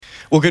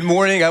Well, good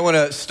morning. I want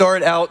to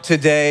start out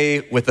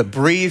today with a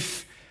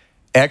brief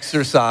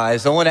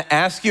exercise. I want to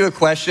ask you a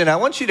question. I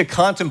want you to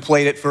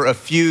contemplate it for a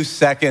few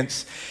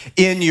seconds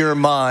in your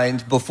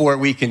mind before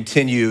we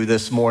continue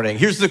this morning.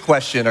 Here's the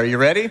question. Are you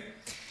ready?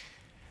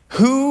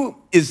 Who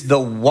is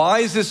the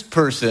wisest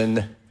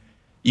person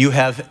you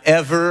have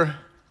ever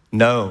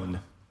known?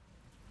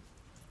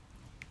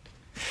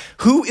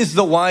 Who is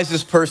the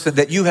wisest person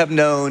that you have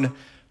known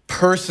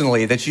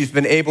personally, that you've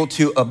been able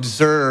to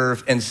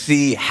observe and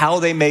see how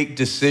they make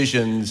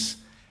decisions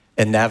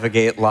and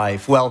navigate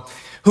life? Well,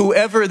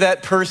 whoever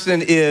that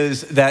person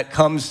is that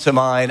comes to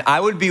mind, I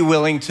would be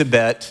willing to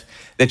bet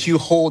that you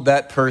hold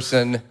that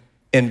person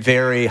in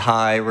very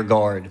high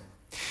regard.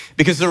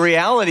 Because the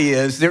reality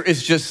is there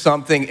is just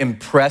something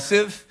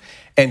impressive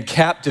and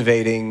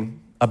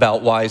captivating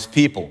about wise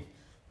people.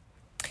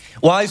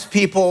 Wise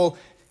people,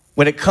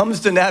 when it comes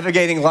to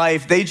navigating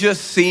life, they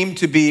just seem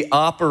to be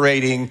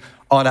operating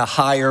on a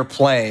higher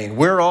plane.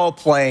 We're all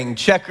playing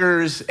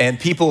checkers, and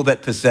people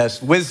that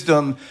possess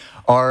wisdom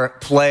are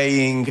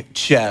playing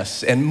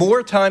chess. And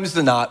more times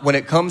than not, when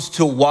it comes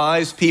to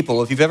wise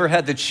people, if you've ever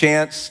had the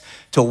chance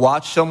to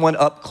watch someone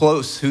up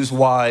close who's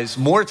wise,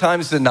 more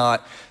times than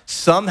not,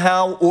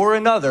 somehow or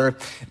another,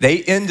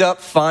 they end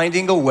up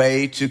finding a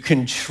way to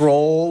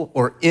control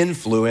or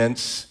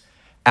influence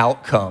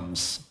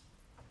outcomes.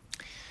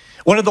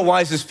 One of the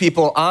wisest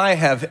people I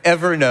have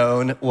ever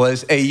known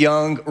was a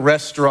young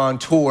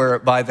restaurateur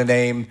by the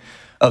name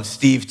of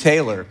Steve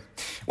Taylor.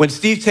 When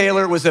Steve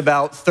Taylor was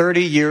about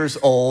 30 years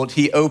old,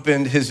 he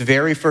opened his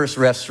very first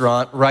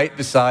restaurant right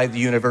beside the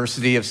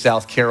University of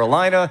South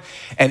Carolina,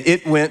 and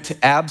it went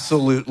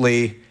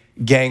absolutely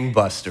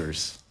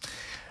gangbusters.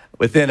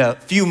 Within a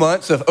few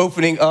months of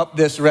opening up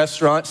this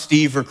restaurant,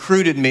 Steve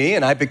recruited me,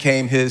 and I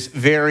became his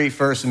very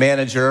first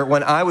manager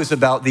when I was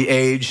about the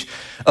age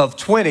of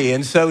 20.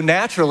 And so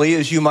naturally,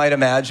 as you might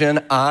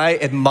imagine, I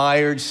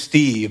admired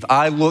Steve.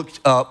 I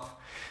looked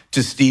up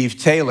to Steve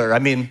Taylor. I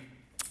mean,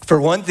 for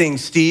one thing,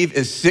 Steve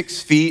is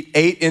 6 feet,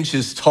 8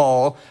 inches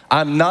tall.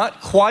 I'm not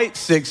quite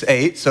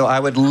 6'8", so I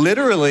would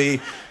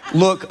literally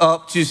look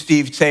up to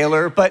Steve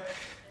Taylor, but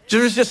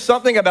there's just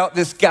something about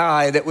this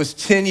guy that was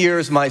 10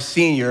 years my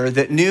senior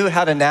that knew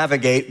how to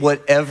navigate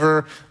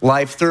whatever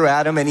life threw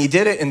at him, and he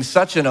did it in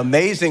such an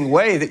amazing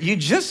way that you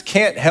just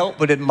can't help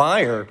but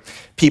admire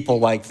people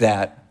like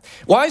that.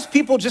 Wise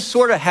people just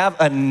sort of have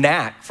a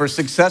knack for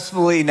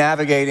successfully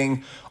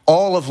navigating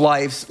all of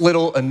life's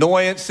little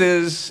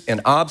annoyances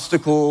and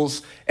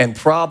obstacles and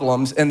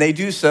problems, and they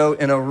do so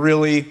in a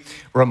really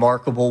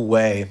remarkable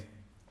way.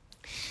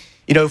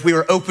 You know, if we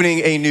were opening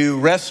a new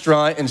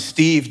restaurant and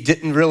Steve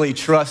didn't really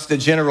trust the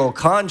general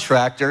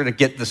contractor to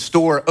get the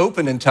store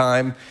open in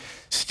time,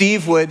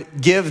 Steve would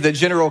give the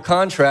general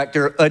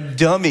contractor a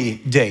dummy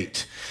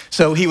date.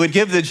 So he would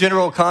give the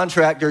general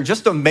contractor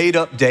just a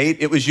made-up date.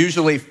 It was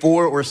usually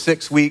 4 or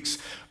 6 weeks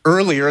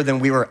earlier than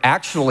we were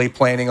actually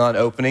planning on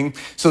opening.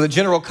 So the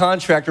general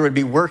contractor would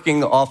be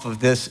working off of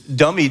this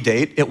dummy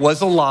date. It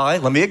was a lie,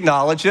 let me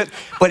acknowledge it,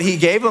 but he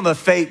gave him a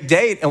fake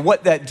date. And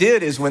what that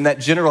did is when that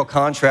general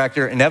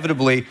contractor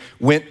inevitably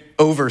went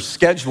over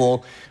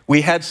schedule,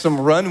 we had some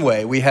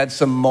runway, we had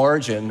some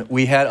margin,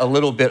 we had a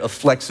little bit of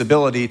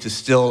flexibility to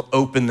still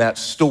open that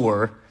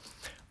store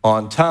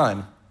on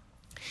time.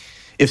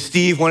 If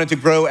Steve wanted to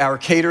grow our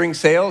catering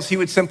sales, he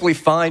would simply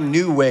find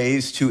new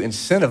ways to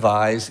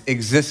incentivize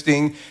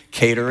existing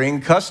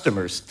catering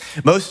customers.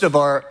 Most of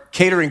our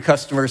catering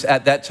customers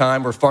at that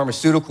time were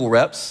pharmaceutical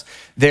reps.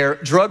 Their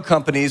drug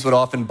companies would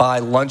often buy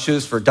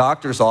lunches for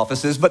doctors'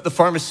 offices, but the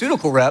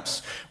pharmaceutical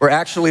reps were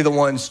actually the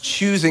ones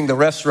choosing the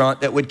restaurant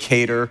that would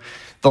cater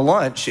the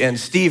lunch. And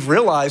Steve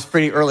realized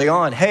pretty early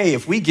on, hey,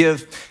 if we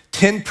give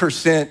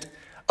 10%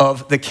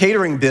 of the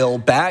catering bill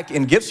back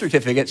in gift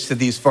certificates to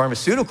these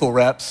pharmaceutical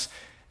reps,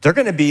 they're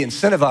going to be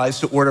incentivized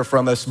to order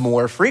from us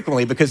more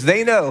frequently because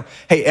they know,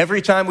 hey, every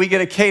time we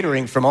get a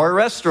catering from our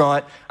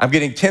restaurant, I'm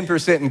getting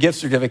 10% in gift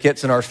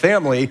certificates and our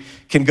family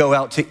can go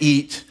out to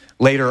eat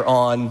later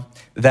on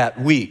that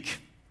week.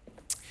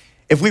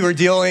 If we were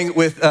dealing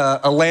with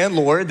a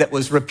landlord that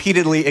was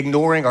repeatedly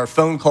ignoring our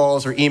phone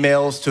calls or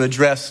emails to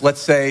address, let's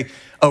say,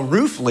 a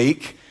roof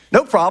leak,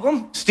 no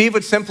problem. Steve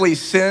would simply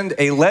send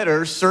a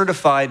letter,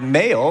 certified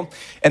mail,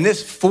 and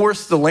this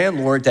forced the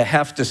landlord to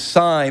have to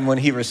sign when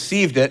he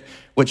received it,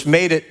 which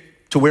made it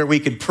to where we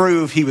could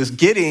prove he was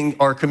getting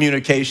our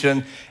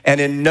communication, and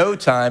in no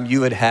time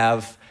you would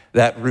have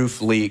that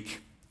roof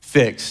leak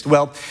fixed.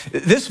 Well,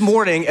 this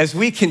morning, as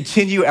we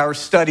continue our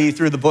study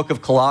through the book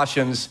of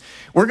Colossians,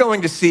 we're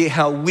going to see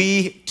how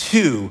we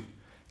too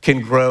can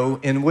grow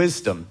in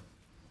wisdom.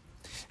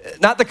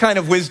 Not the kind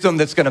of wisdom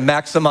that's going to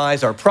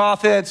maximize our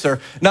profits,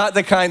 or not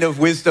the kind of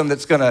wisdom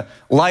that's going to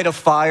light a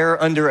fire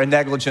under a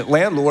negligent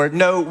landlord.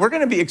 No, we're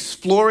going to be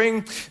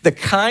exploring the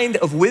kind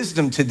of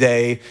wisdom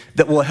today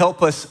that will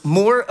help us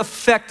more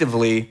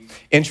effectively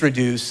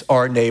introduce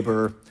our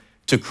neighbor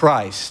to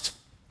Christ.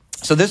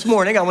 So this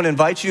morning, I want to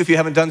invite you, if you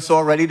haven't done so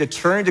already, to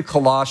turn to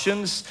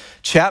Colossians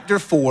chapter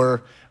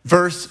 4,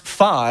 verse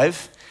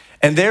 5,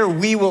 and there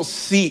we will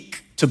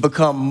seek to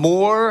become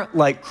more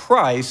like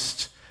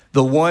Christ,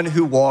 the one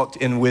who walked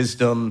in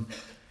wisdom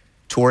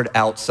toward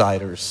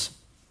outsiders.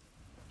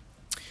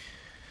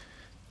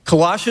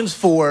 Colossians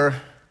 4,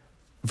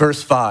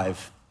 verse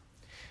 5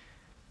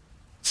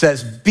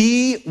 says,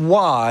 be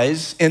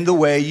wise in the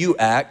way you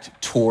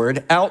act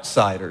toward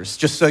outsiders.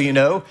 Just so you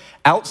know,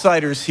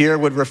 outsiders here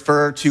would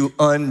refer to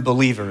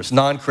unbelievers,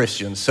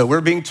 non-Christians. So we're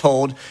being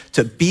told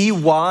to be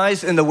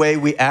wise in the way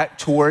we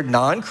act toward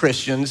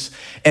non-Christians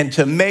and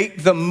to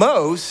make the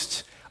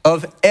most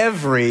of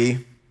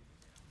every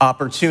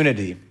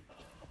opportunity.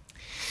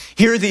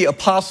 Here the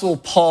Apostle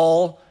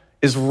Paul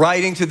is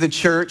writing to the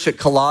church at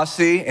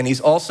Colossae, and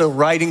he's also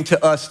writing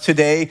to us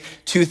today,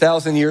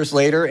 2,000 years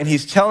later, and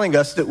he's telling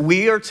us that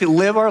we are to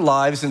live our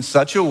lives in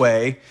such a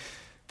way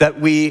that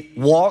we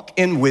walk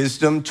in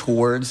wisdom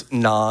towards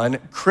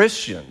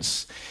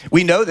non-Christians.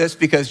 We know this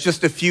because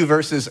just a few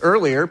verses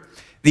earlier,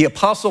 the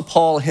Apostle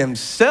Paul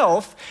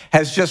himself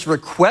has just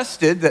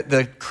requested that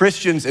the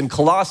Christians in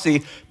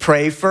Colossae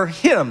pray for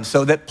him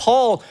so that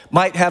Paul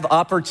might have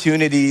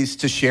opportunities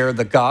to share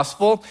the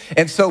gospel.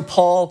 And so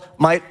Paul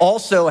might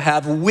also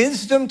have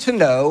wisdom to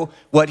know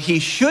what he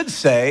should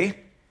say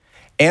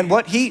and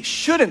what he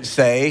shouldn't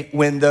say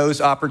when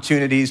those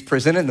opportunities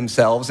presented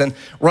themselves. And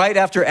right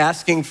after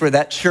asking for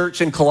that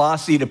church in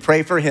Colossae to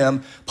pray for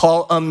him,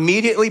 Paul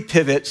immediately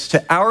pivots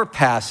to our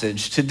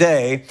passage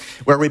today,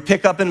 where we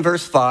pick up in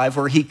verse 5,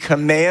 where he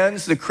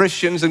commands the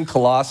Christians in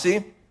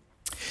Colossae,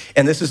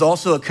 and this is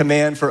also a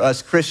command for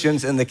us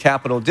Christians in the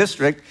Capital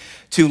District,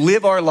 to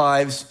live our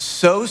lives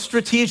so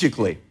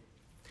strategically,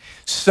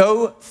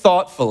 so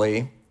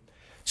thoughtfully,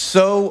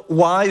 so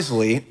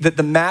wisely that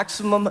the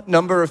maximum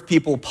number of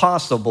people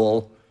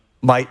possible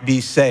might be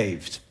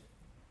saved.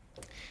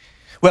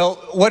 Well,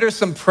 what are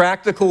some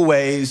practical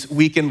ways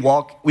we can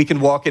walk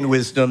in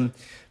wisdom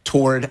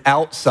toward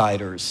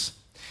outsiders?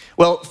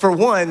 Well, for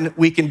one,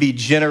 we can be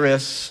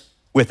generous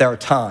with our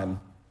time.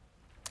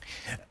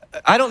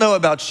 I don't know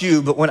about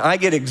you, but when I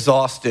get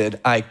exhausted,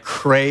 I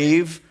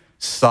crave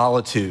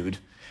solitude.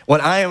 When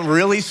I am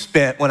really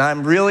spent, when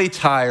I'm really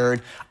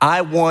tired,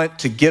 I want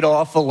to get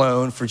off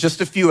alone for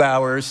just a few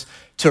hours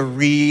to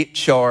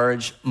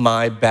recharge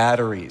my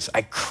batteries.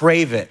 I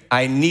crave it.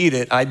 I need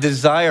it. I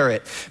desire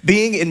it.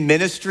 Being in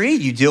ministry,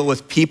 you deal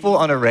with people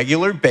on a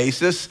regular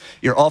basis.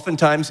 You're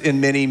oftentimes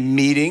in many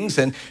meetings,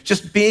 and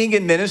just being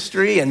in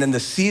ministry and then the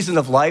season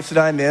of life that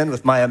I'm in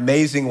with my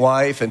amazing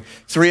wife and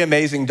 3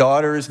 amazing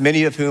daughters,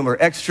 many of whom are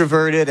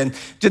extroverted,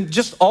 and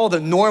just all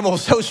the normal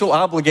social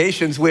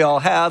obligations we all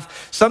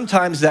have,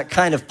 sometimes that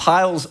kind of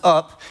piles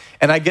up.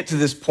 And I get to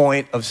this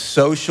point of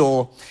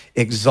social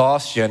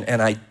exhaustion,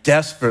 and I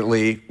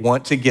desperately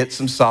want to get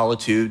some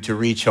solitude to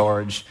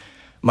recharge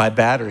my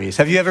batteries.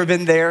 Have you ever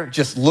been there,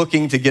 just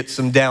looking to get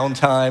some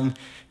downtime,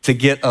 to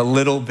get a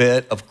little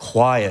bit of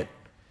quiet,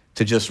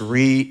 to just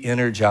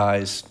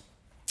re-energize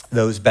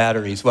those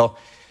batteries? Well,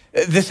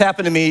 this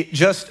happened to me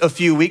just a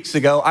few weeks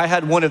ago. I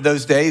had one of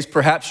those days,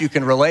 perhaps you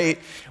can relate,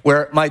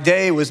 where my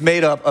day was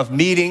made up of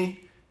meeting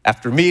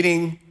after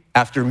meeting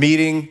after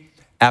meeting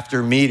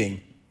after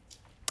meeting.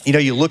 You know,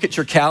 you look at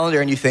your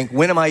calendar and you think,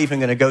 when am I even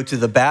going to go to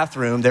the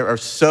bathroom? There are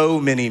so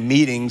many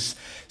meetings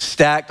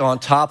stacked on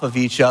top of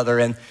each other.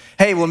 And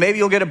hey, well, maybe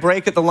you'll get a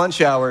break at the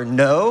lunch hour.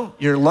 No,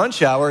 your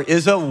lunch hour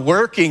is a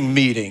working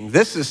meeting.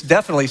 This is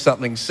definitely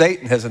something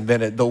Satan has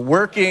invented, the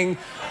working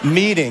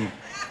meeting.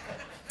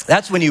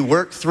 That's when you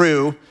work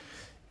through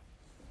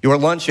your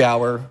lunch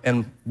hour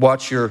and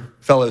watch your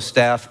fellow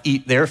staff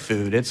eat their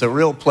food. It's a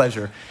real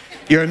pleasure.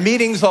 You're in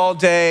meetings all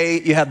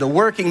day, you have the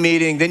working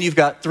meeting, then you've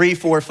got 3,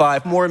 4,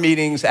 5 more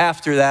meetings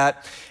after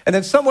that. And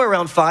then somewhere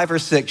around 5 or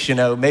 6,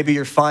 maybe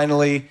you're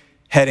finally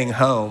heading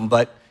home,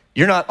 but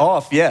you're not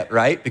off yet,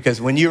 right?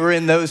 Because when you were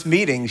in those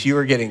meetings, you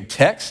were getting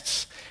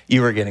texts,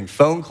 you were getting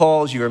phone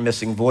calls, you were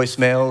missing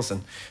voicemails.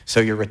 And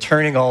so you're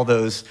returning all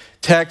those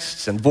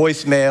texts and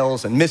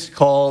voicemails and missed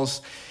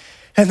calls.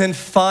 And then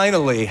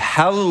finally,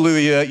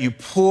 hallelujah, you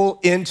pull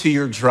into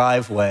your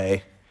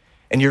driveway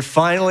and you're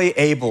finally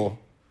able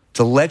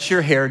to let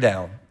your hair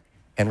down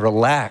and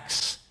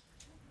relax.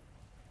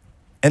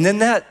 And then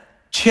that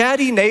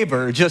chatty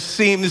neighbor just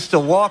seems to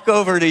walk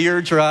over to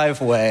your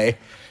driveway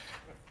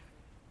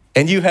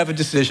and you have a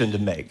decision to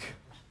make.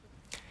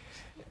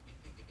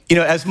 You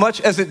know, as much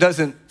as it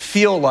doesn't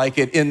feel like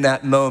it in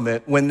that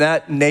moment, when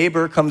that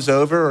neighbor comes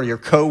over or your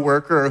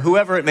coworker or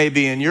whoever it may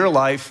be in your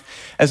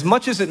life, as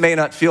much as it may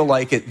not feel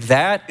like it,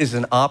 that is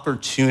an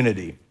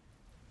opportunity.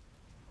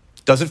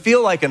 Doesn't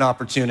feel like an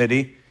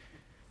opportunity.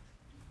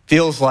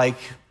 Feels like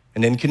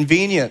an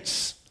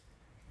inconvenience.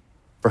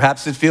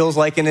 Perhaps it feels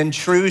like an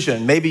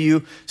intrusion. Maybe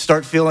you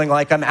start feeling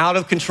like I'm out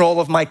of control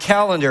of my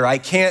calendar. I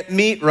can't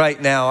meet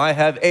right now. I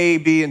have A,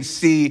 B, and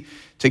C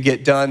to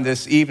get done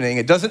this evening.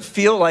 It doesn't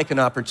feel like an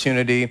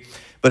opportunity,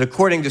 but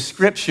according to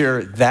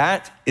Scripture,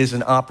 that is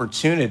an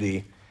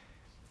opportunity.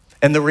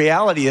 And the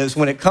reality is,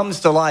 when it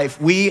comes to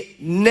life, we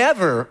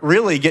never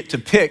really get to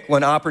pick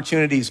when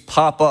opportunities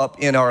pop up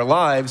in our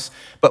lives,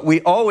 but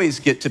we always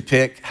get to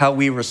pick how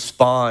we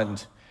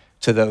respond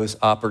to those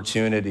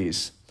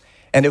opportunities.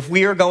 And if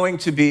we are going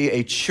to be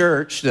a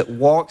church that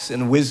walks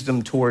in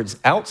wisdom towards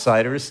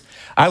outsiders,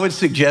 I would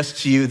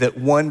suggest to you that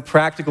one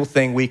practical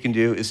thing we can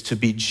do is to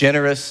be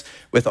generous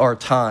with our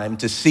time,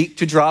 to seek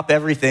to drop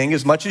everything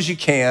as much as you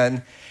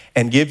can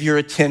and give your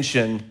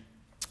attention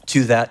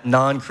to that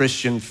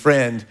non-Christian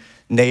friend,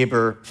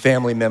 neighbor,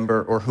 family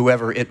member, or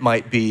whoever it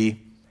might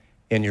be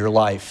in your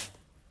life.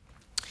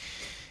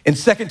 In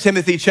 2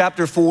 Timothy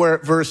chapter 4,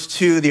 verse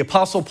 2, the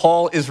Apostle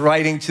Paul is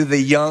writing to the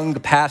young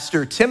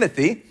pastor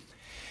Timothy,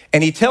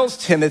 and he tells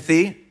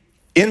Timothy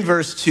in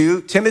verse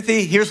 2,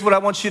 Timothy, here's what I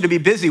want you to be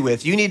busy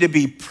with. You need to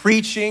be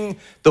preaching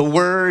the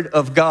word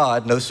of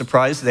God. No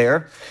surprise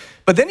there.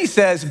 But then he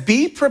says,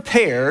 be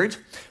prepared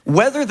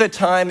whether the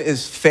time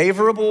is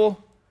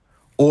favorable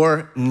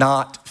or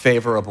not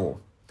favorable.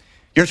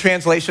 Your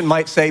translation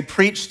might say,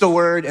 preach the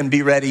word and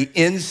be ready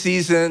in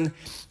season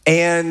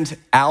and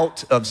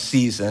out of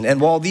season.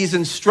 And while these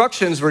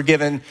instructions were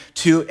given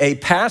to a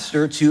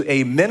pastor, to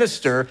a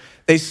minister,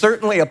 they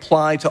certainly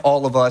apply to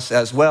all of us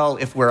as well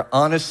if we're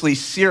honestly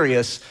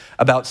serious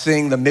about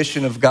seeing the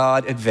mission of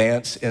God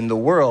advance in the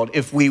world.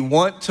 If we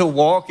want to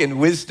walk in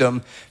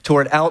wisdom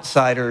toward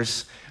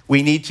outsiders,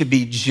 we need to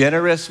be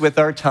generous with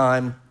our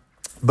time,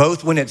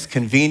 both when it's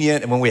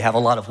convenient and when we have a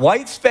lot of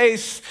white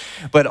space,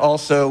 but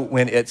also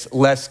when it's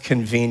less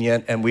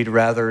convenient and we'd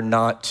rather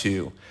not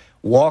to.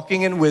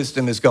 Walking in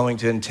wisdom is going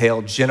to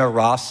entail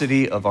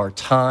generosity of our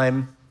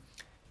time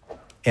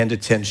and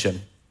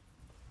attention.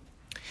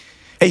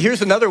 Hey,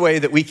 here's another way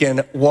that we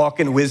can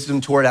walk in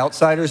wisdom toward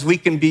outsiders. We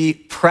can be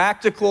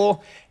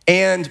practical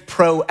and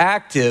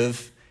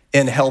proactive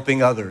in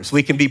helping others.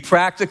 We can be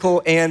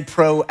practical and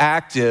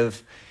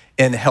proactive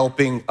in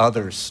helping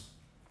others.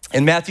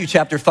 In Matthew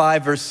chapter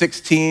 5, verse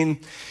 16,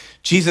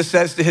 Jesus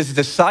says to his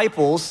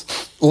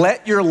disciples,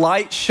 let your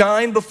light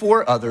shine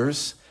before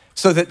others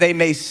so that they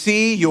may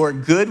see your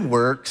good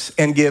works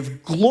and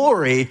give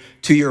glory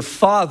to your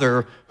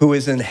Father who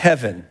is in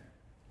heaven.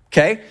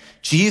 Okay?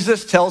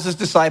 Jesus tells his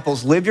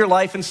disciples, live your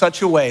life in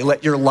such a way,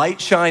 let your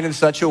light shine in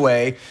such a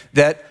way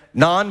that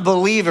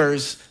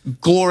non-believers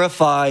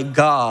glorify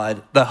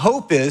God. The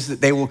hope is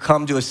that they will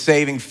come to a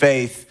saving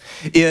faith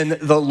in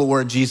the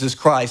Lord Jesus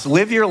Christ.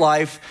 Live your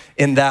life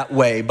in that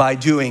way by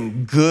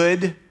doing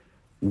good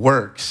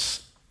works.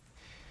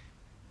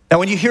 Now,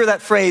 when you hear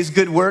that phrase,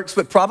 good works,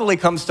 what probably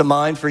comes to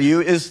mind for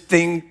you is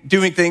doing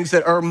things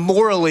that are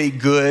morally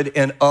good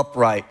and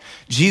upright.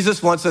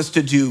 Jesus wants us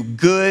to do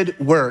good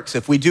works.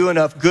 If we do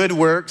enough good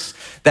works,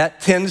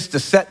 that tends to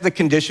set the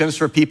conditions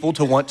for people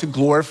to want to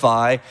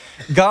glorify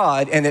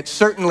God. And it's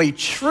certainly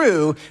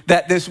true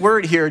that this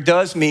word here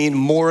does mean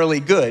morally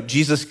good.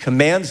 Jesus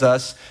commands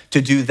us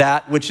to do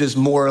that which is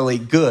morally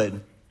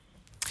good.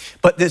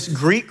 But this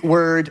Greek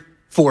word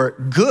for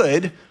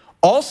good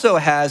also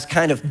has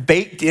kind of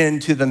baked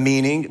into the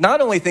meaning,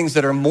 not only things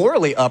that are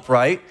morally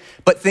upright,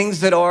 but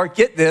things that are,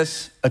 get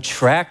this,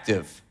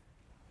 attractive,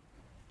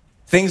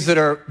 things that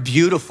are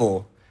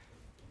beautiful,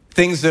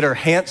 things that are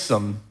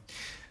handsome,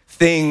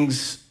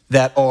 things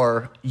that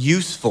are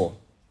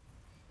useful.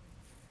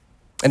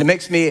 And it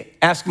makes me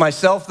ask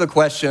myself the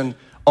question,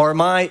 are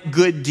my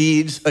good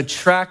deeds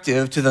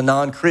attractive to the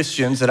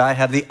non-Christians that I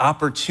have the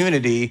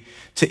opportunity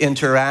to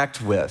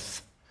interact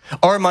with?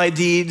 Are my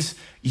deeds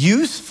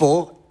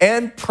useful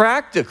and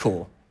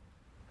practical?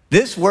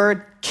 This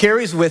word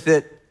carries with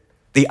it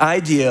the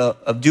idea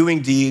of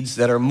doing deeds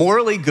that are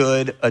morally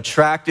good,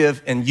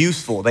 attractive, and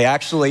useful. They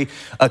actually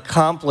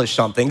accomplish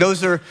something.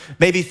 Those are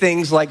maybe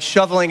things like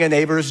shoveling a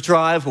neighbor's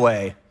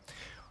driveway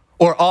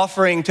or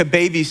offering to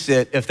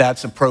babysit if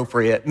that's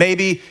appropriate.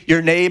 Maybe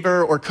your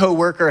neighbor or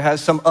coworker has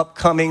some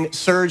upcoming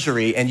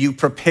surgery and you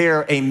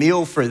prepare a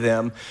meal for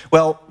them.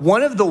 Well,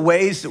 one of the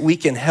ways that we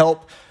can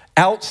help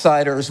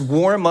outsiders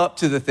warm up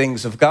to the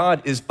things of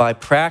God is by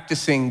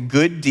practicing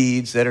good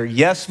deeds that are,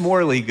 yes,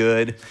 morally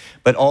good,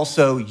 but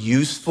also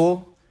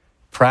useful,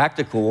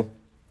 practical,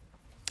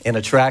 and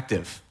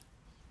attractive.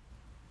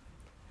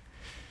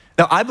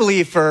 Now, I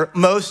believe for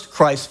most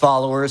Christ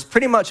followers,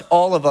 pretty much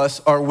all of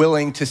us are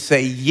willing to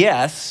say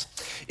yes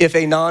if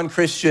a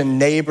non-Christian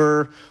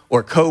neighbor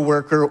or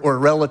coworker or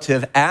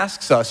relative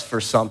asks us for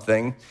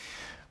something.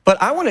 But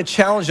I want to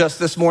challenge us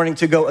this morning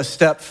to go a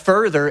step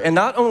further and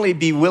not only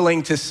be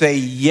willing to say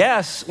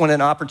yes when an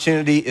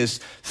opportunity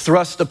is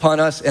thrust upon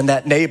us and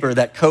that neighbor,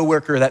 that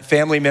coworker, that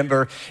family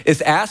member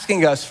is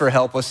asking us for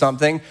help with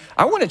something.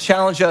 I want to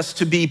challenge us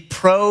to be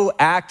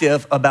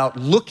proactive about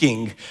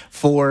looking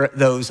for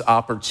those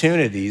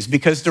opportunities,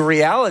 because the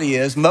reality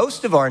is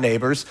most of our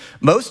neighbors,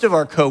 most of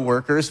our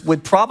coworkers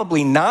would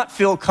probably not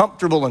feel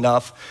comfortable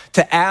enough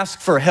to ask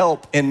for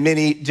help in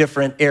many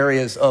different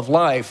areas of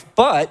life.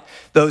 But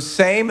those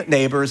same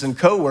neighbors and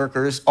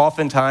coworkers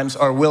oftentimes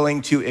are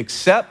willing to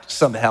accept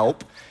some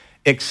help,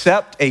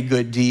 accept a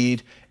good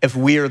deed if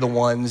we are the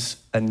ones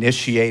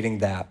initiating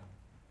that.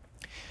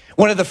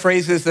 One of the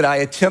phrases that I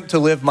attempt to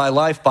live my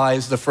life by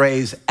is the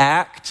phrase,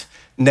 act,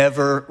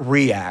 never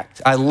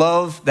react. I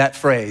love that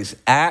phrase,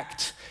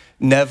 act,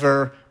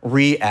 never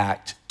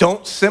react.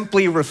 Don't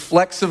simply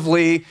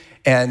reflexively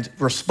and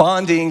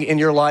responding in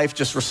your life,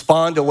 just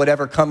respond to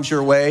whatever comes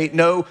your way.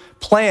 No,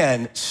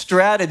 plan,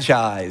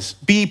 strategize,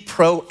 be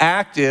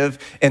proactive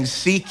in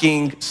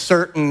seeking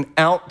certain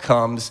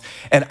outcomes.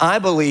 And I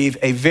believe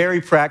a very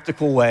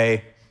practical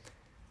way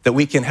that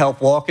we can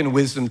help walk in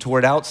wisdom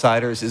toward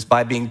outsiders is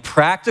by being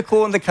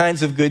practical in the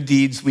kinds of good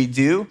deeds we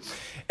do,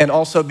 and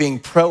also being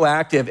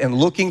proactive and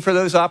looking for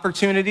those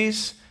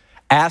opportunities,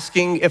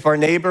 asking if our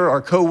neighbor,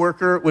 our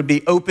coworker would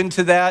be open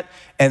to that,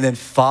 and then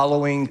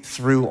following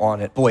through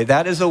on it. Boy,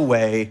 that is a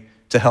way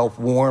to help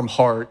warm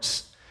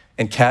hearts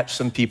and catch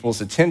some people's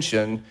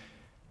attention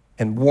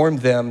and warm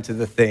them to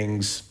the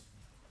things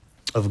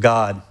of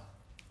God.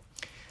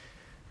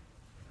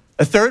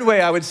 A third way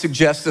I would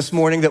suggest this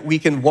morning that we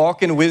can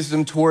walk in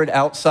wisdom toward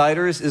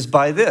outsiders is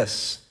by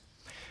this: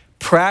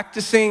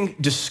 practicing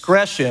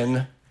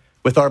discretion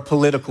with our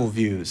political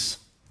views.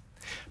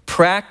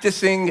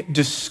 Practicing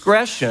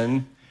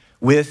discretion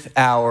with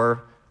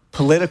our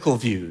political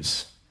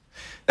views.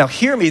 Now,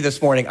 hear me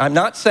this morning. I'm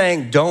not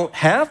saying don't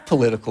have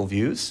political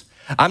views.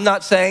 I'm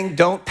not saying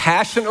don't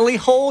passionately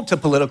hold to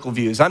political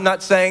views. I'm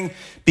not saying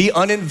be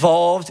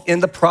uninvolved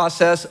in the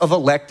process of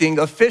electing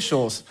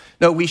officials.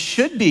 No, we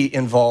should be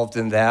involved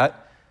in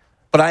that.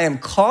 But I am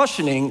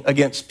cautioning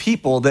against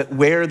people that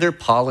wear their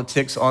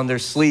politics on their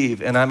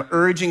sleeve. And I'm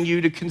urging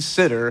you to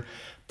consider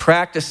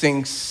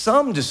practicing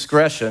some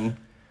discretion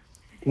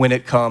when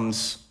it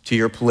comes to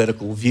your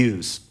political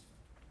views.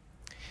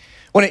 I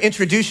want to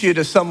introduce you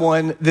to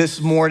someone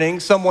this morning,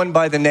 someone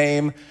by the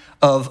name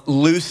of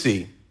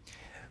Lucy.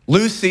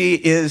 Lucy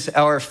is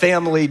our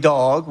family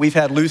dog. We've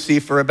had Lucy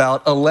for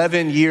about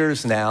 11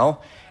 years now.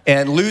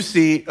 And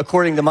Lucy,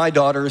 according to my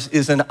daughters,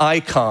 is an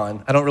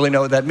icon. I don't really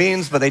know what that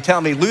means, but they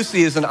tell me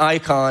Lucy is an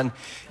icon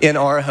in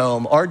our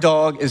home. Our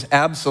dog is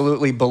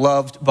absolutely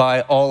beloved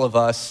by all of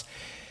us.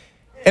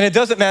 And it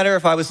doesn't matter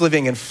if I was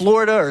living in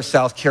Florida or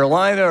South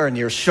Carolina or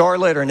near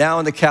Charlotte or now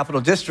in the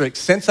Capital District.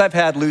 Since I've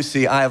had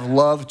Lucy, I have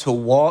loved to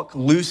walk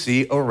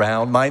Lucy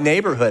around my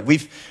neighborhood.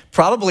 We've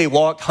probably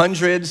walked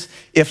hundreds,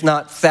 if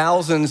not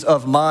thousands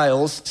of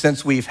miles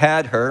since we've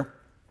had her.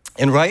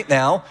 And right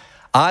now,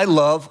 I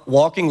love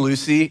walking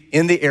Lucy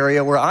in the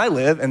area where I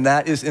live, and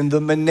that is in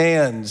the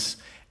Menands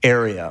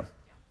area.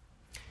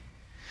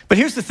 But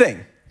here's the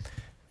thing.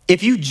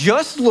 If you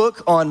just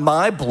look on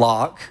my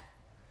block,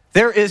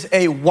 there is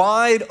a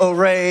wide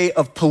array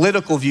of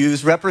political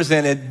views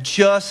represented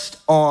just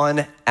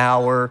on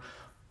our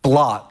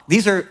block.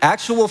 These are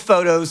actual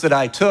photos that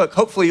I took.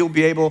 Hopefully you'll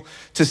be able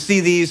to see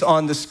these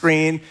on the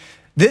screen.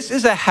 This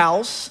is a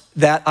house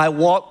that I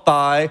walk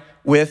by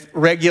with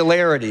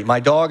regularity.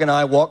 My dog and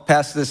I walk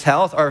past this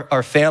house.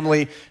 Our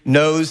family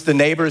knows the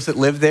neighbors that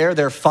live there.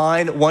 They're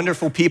fine,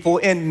 wonderful people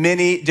in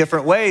many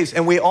different ways,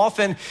 and we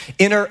often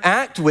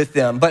interact with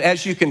them. But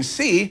as you can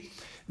see,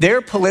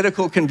 their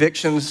political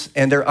convictions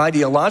and their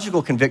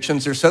ideological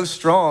convictions are so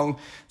strong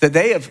that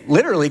they have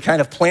literally kind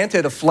of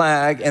planted a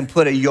flag and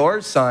put a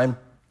yard sign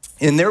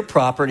in their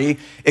property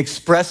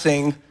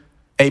expressing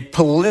a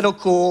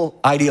political,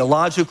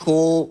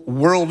 ideological,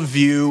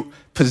 worldview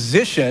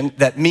position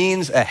that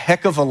means a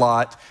heck of a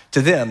lot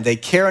to them. They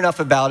care enough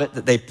about it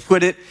that they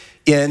put it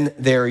in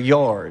their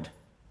yard.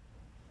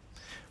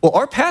 Well,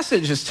 our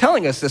passage is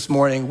telling us this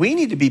morning we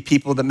need to be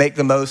people that make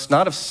the most,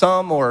 not of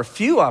some or a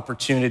few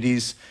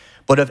opportunities,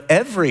 but of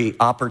every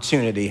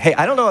opportunity. Hey,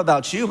 I don't know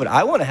about you, but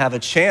I want to have a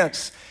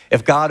chance,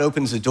 if God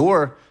opens a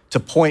door,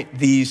 to point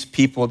these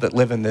people that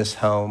live in this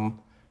home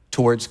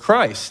towards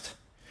Christ.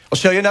 I'll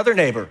show you another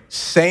neighbor,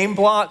 same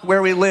block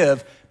where we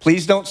live.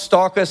 Please don't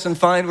stalk us and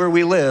find where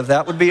we live.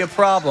 That would be a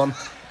problem.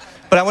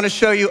 But I want to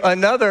show you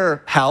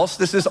another house.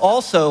 This is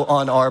also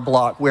on our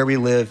block where we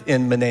live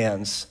in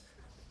Menands.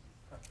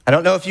 I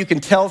don't know if you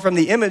can tell from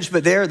the image,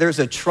 but there's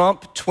a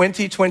Trump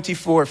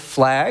 2024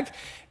 flag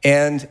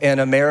and an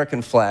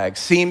American flag.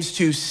 Seems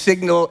to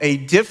signal a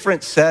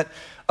different set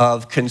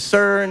of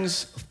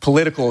concerns,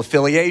 political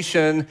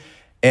affiliation,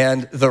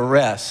 and the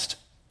rest.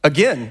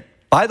 Again,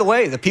 by the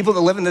way, the people that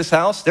live in this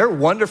house, they're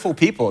wonderful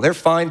people. They're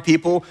fine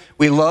people.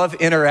 We love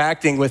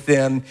interacting with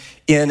them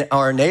in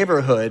our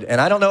neighborhood. And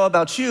I don't know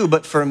about you,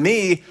 but for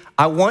me,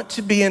 I want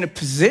to be in a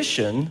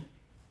position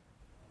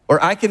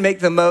where I can make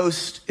the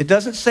most, it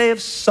doesn't say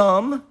of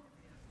some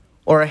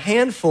or a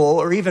handful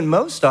or even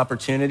most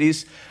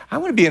opportunities. I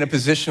want to be in a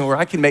position where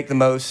I can make the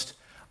most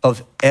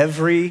of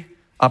every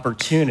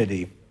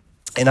opportunity.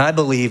 And I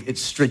believe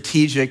it's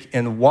strategic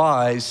and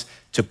wise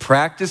to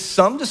practice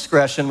some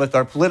discretion with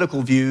our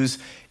political views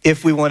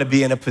if we want to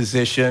be in a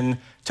position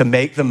to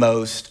make the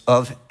most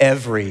of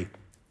every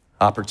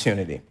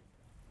opportunity.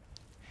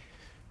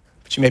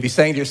 But you may be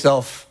saying to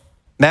yourself,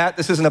 Matt,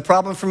 this isn't a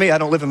problem for me. I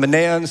don't live in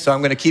Menands, so I'm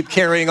going to keep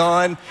carrying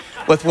on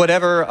with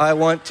whatever I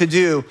want to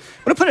do.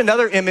 I'm going to put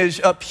another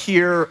image up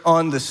here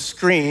on the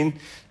screen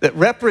that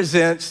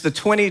represents the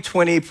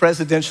 2020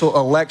 presidential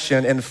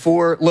election in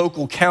 4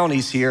 local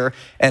counties here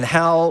and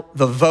how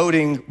the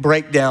voting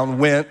breakdown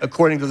went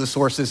according to the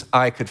sources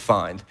I could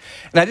find.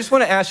 And I just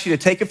want to ask you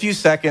to take a few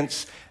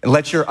seconds and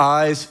let your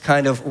eyes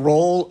kind of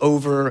roll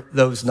over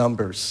those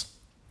numbers.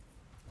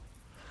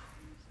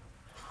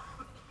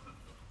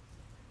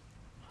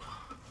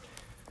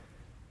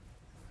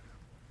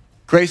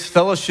 Grace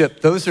Fellowship,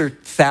 those are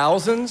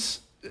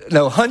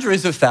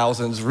hundreds of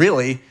thousands,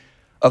 really,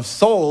 of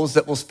souls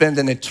that will spend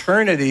an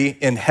eternity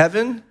in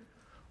heaven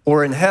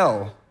or in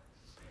hell.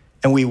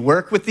 And we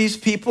work with these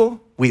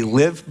people. We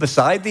live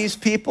beside these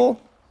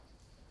people.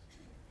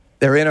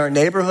 They're in our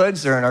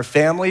neighborhoods. They're in our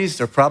families.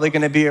 They're probably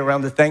going to be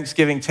around the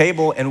Thanksgiving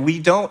table. And we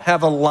don't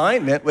have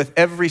alignment with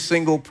every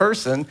single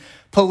person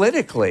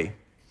politically.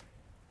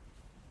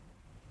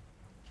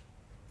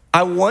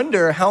 I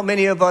wonder how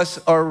many of us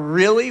are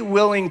really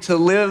willing to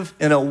live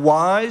in a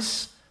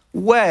wise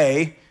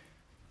way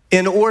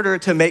in order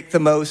to make the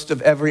most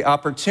of every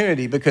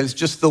opportunity, because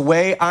just the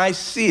way I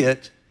see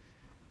it,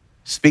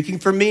 speaking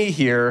for me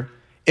here,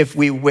 if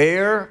we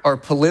wear our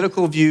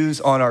political views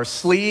on our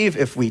sleeve,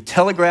 if we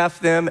telegraph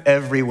them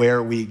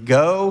everywhere we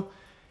go,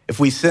 if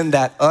we send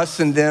that us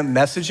and them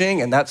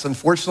messaging, and that's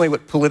unfortunately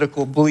what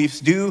political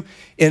beliefs do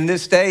in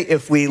this day,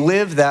 if we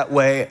live that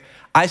way,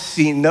 I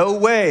see no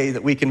way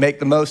that we can make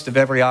the most of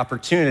every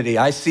opportunity.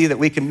 I see that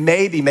we can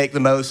maybe make the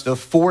most of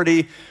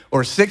 40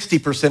 or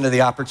 60% of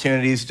the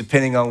opportunities,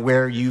 depending on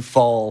where you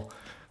fall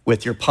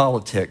with your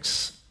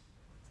politics.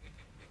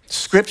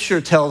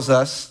 Scripture tells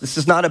us this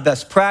is not a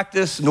best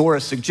practice nor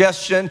a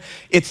suggestion.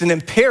 It's an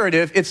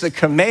imperative. It's a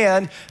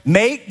command.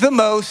 Make the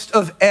most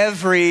of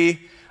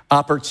every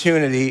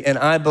opportunity. And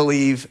I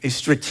believe a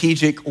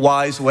strategic,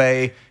 wise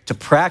way to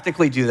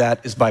practically do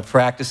that is by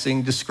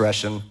practicing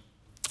discretion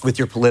with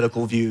your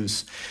political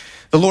views.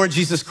 The Lord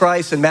Jesus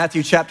Christ in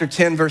Matthew chapter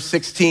 10, verse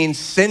 16,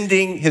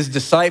 sending his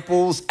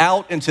disciples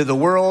out into the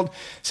world,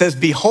 says,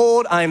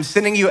 "Behold, I am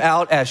sending you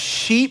out as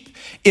sheep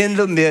in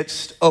the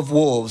midst of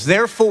wolves.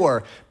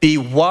 Therefore, be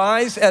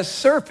wise as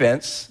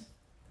serpents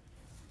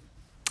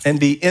and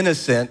be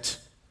innocent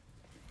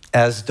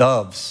as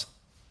doves."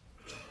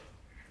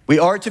 We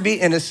are to be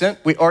innocent.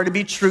 We are to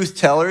be truth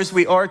tellers.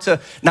 We are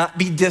to not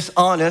be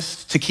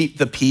dishonest to keep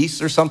the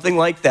peace or something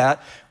like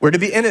that. We're to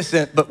be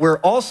innocent, but we're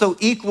also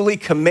equally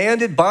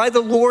commanded by the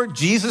Lord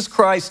Jesus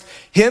Christ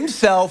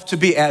himself to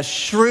be as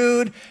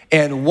shrewd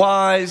and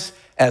wise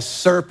as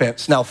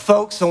serpents. Now,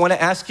 folks, I want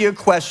to ask you a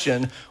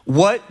question.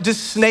 What do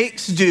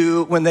snakes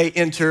do when they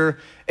enter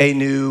a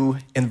new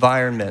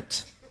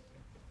environment?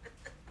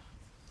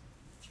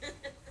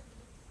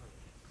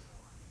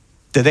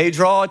 Do they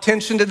draw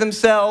attention to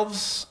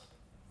themselves?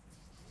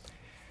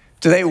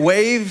 Do they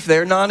wave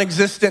their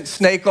non-existent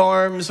snake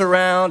arms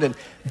around and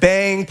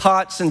bang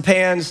pots and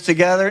pans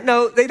together?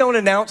 No, they don't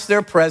announce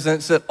their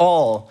presence at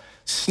all.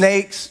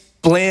 Snakes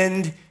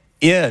blend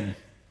in.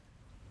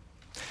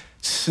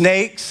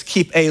 Snakes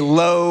keep a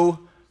low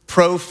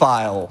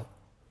profile.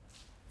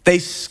 They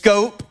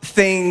scope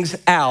things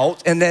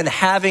out, and then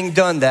having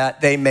done that,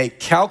 they make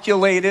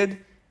calculated,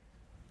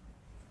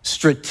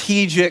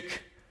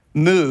 strategic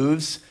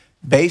moves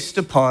based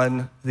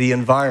upon the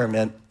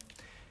environment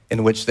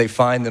in which they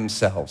find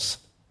themselves.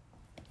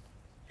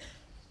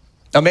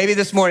 Now, maybe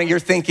this morning you're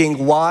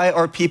thinking, why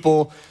are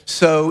people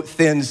so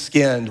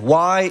thin-skinned?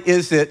 Why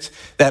is it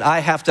that I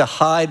have to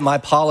hide my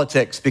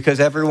politics because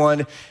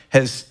everyone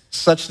has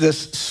such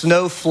this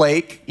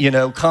snowflake,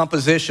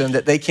 composition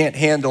that they can't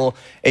handle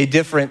a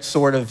different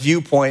sort of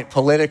viewpoint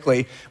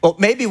politically? Well,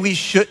 maybe we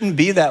shouldn't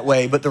be that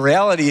way, but the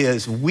reality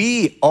is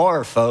we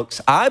are,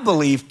 folks. I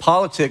believe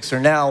politics are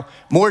now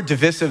more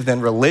divisive than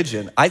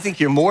religion. I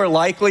think you're more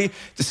likely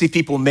to see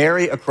people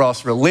marry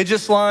across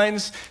religious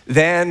lines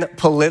than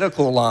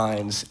political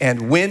lines.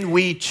 And when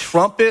we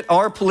trumpet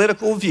our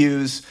political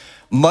views,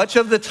 much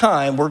of the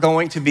time we're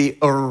going to be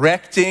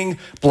erecting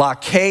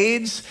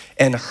blockades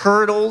and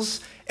hurdles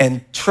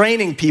and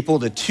training people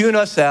to tune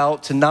us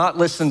out, to not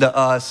listen to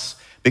us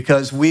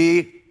because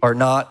we are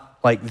not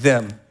like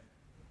them.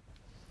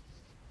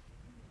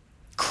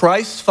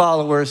 Christ's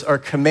followers are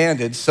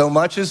commanded so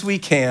much as we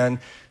can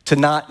to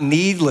not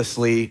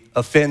needlessly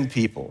offend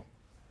people.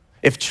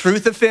 If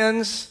truth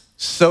offends,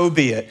 so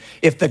be it.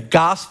 If the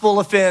gospel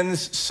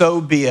offends, so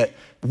be it.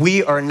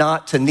 We are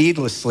not to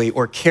needlessly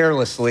or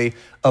carelessly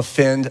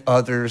offend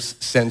others'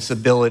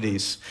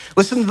 sensibilities.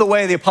 Listen to the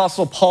way the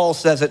Apostle Paul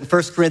says it in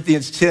 1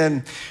 Corinthians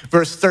 10,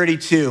 verse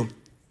 32.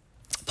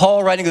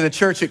 Paul writing to the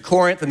church at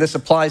Corinth, and this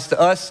applies to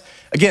us.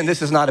 Again,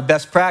 this is not a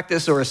best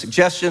practice or a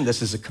suggestion.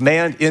 This is a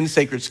command in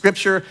sacred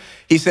scripture.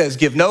 He says,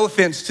 give no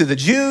offense to the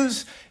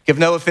Jews, give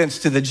no offense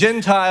to the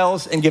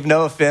Gentiles, and give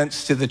no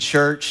offense to the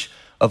church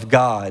of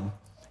God.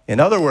 In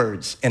other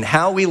words, in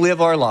how we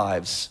live our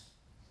lives,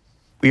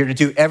 we are to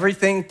do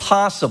everything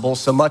possible,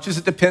 so much as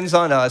it depends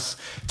on us,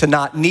 to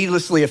not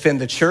needlessly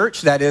offend the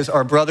church, that is,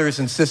 our brothers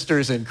and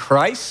sisters in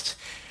Christ.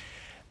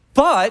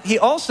 But he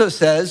also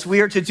says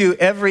we are to do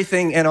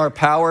everything in our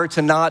power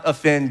to not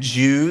offend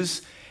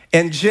Jews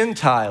and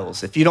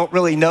Gentiles. If you don't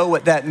really know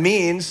what that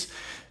means,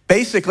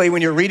 basically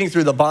when you're reading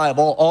through the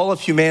Bible, all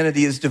of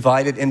humanity is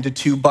divided into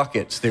two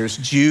buckets. There's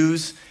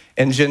Jews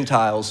and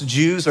Gentiles.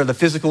 Jews are the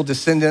physical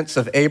descendants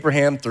of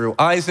Abraham through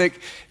Isaac.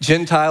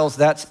 Gentiles,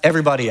 that's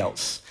everybody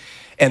else.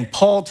 And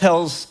Paul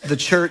tells the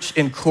church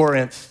in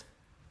Corinth,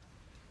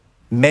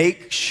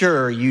 make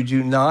sure you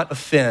do not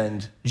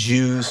offend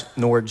Jews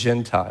nor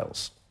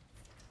Gentiles.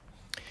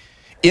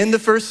 In the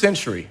first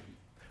century,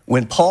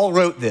 when Paul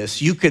wrote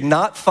this, you could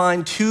not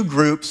find two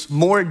groups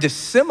more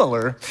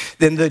dissimilar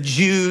than the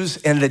Jews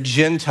and the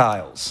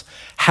Gentiles.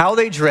 How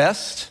they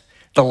dressed,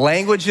 the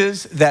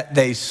languages that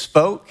they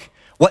spoke,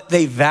 what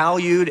they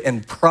valued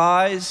and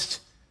prized,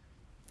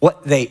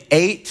 what they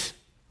ate,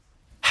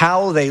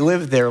 how they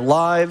lived their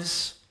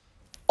lives,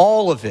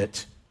 all of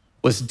it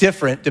was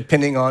different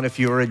depending on if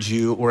you were a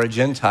Jew or a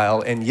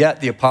Gentile. And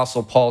yet the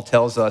Apostle Paul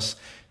tells us,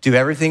 do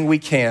everything we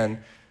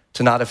can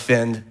to not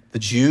offend the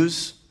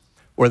Jews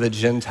or the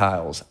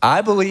Gentiles.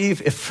 I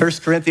believe if 1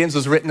 Corinthians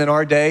was written in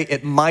our day,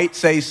 it might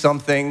say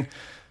something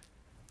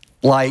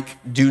like,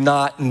 do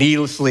not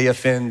needlessly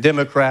offend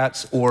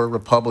Democrats or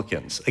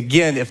Republicans.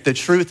 Again, if the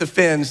truth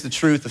offends, the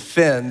truth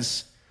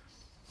offends.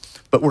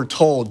 But we're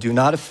told, do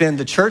not offend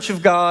the church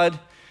of God,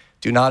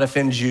 do not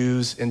offend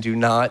Jews, and do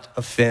not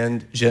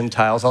offend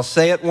Gentiles. I'll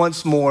say it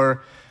once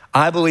more.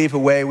 I believe a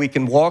way we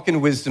can walk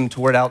in wisdom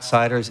toward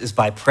outsiders is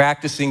by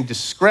practicing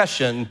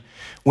discretion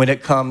when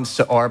it comes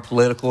to our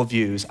political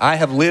views. I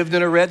have lived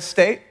in a red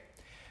state.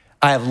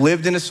 I have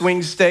lived in a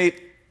swing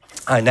state.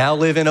 I now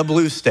live in a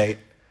blue state.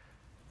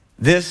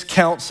 This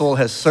counsel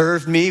has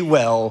served me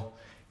well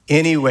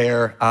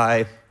anywhere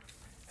I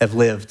have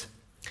lived.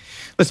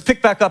 Let's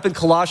pick back up in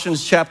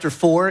Colossians chapter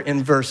 4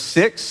 in verse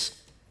 6.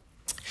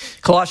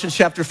 Colossians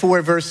chapter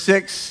 4, verse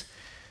 6.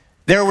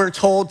 There we're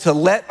told to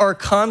let our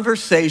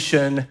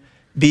conversation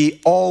be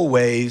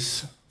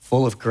always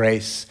full of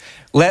grace.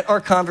 Let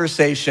our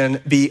conversation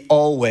be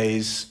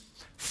always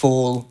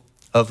full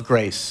of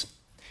grace.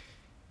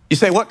 You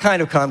say, what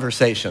kind of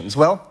conversations?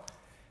 Well,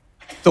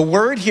 the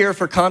word here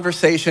for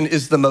conversation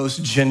is the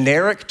most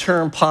generic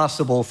term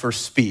possible for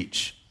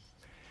speech.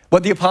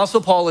 What the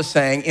Apostle Paul is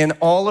saying in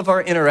all of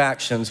our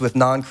interactions with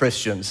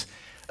non-Christians,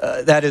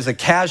 that is a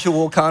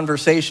casual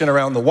conversation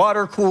around the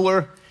water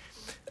cooler,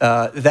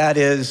 that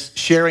is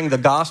sharing the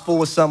gospel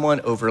with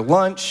someone over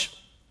lunch,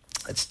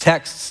 that's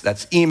texts,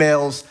 that's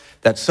emails,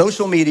 that's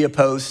social media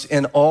posts.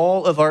 In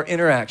all of our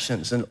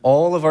interactions, in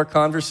all of our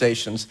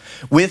conversations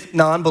with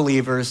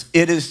non-believers,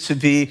 it is to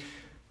be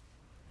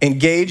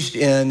engaged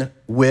in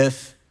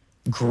with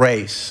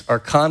grace. Our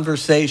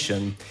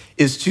conversation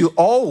is to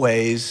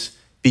always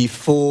be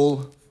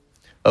full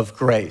of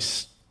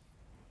grace.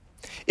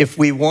 If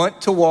we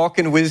want to walk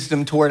in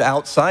wisdom toward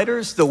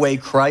outsiders the way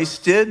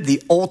Christ did,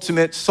 the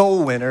ultimate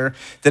soul winner,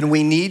 then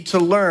we need to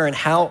learn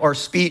how our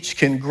speech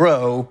can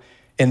grow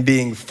in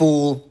being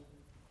full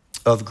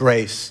of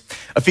grace.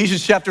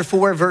 Ephesians chapter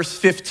 4, verse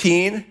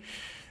 15.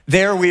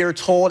 There we are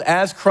told,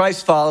 as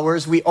Christ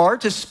followers, we are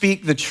to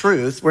speak the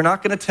truth. We're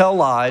not going to tell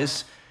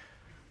lies.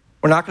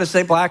 We're not going to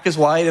say black is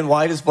white and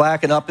white is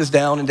black and up is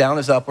down and down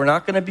is up. We're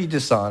not going to be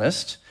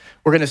dishonest.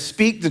 We're going to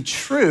speak the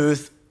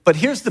truth, but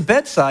here's the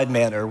bedside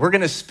manner. We're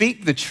going to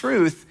speak the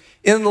truth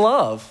in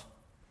love.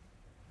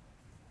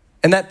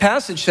 And that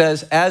passage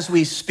says, as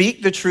we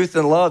speak the truth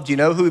in love, do you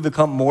know who we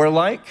become more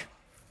like?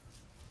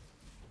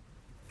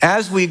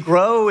 As we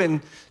grow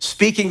in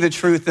speaking the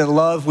truth in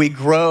love, we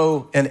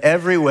grow in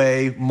every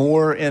way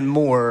more and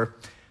more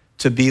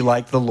to be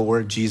like the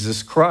Lord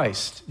Jesus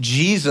Christ.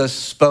 Jesus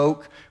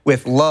spoke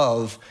with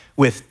love,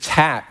 with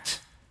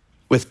tact,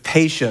 with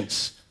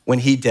patience when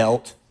he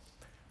dealt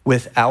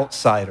with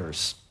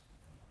outsiders.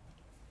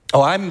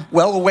 Oh, I'm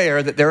well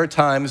aware that there are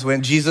times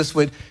when Jesus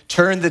would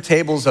turn the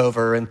tables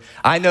over, and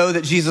I know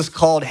that Jesus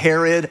called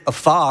Herod a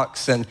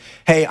fox, and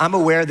hey, I'm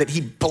aware that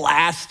he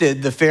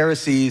blasted the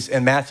Pharisees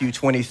in Matthew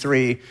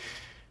 23.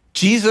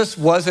 Jesus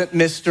wasn't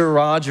Mr.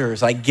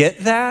 Rogers. I get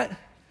that.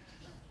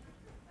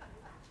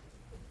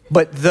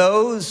 But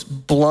those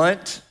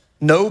blunt,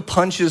 no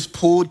punches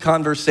pulled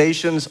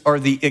conversations are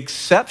the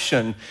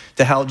exception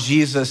to how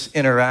Jesus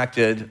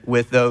interacted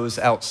with those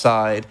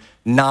outside,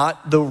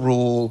 not the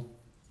rule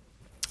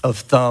of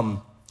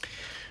thumb.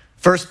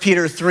 1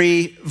 Peter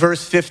 3,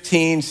 verse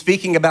 15,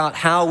 speaking about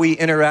how we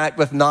interact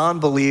with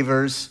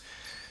non-believers,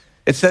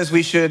 it says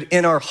we should,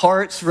 in our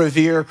hearts,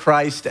 revere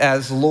Christ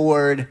as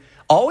Lord.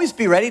 Always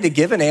be ready to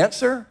give an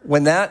answer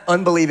when that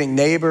unbelieving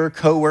neighbor,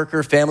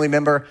 coworker, family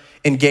member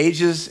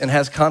engages and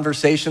has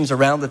conversations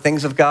around the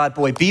things of God.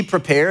 Boy, be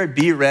prepared,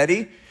 be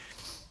ready.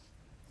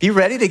 Be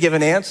ready to give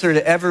an answer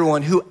to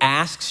everyone who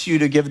asks you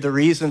to give the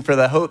reason for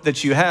the hope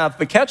that you have.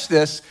 But catch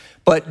this,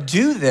 but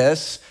do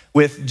this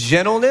with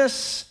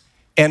gentleness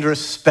and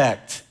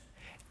respect.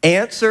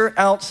 Answer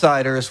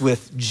outsiders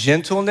with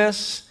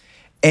gentleness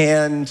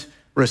and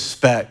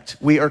respect.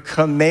 We are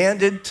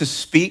commanded to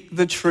speak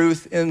the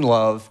truth in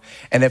love.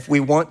 And if we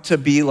want to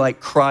be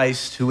like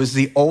Christ, who is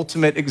the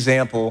ultimate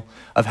example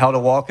of how to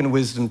walk in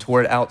wisdom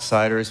toward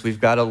outsiders, we've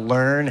got to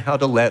learn how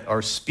to let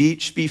our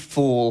speech be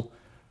full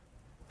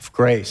of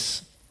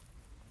grace.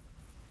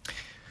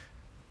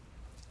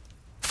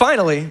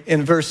 Finally,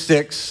 in verse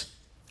 6,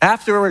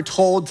 after we're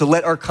told to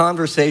let our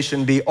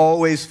conversation be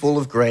always full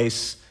of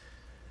grace,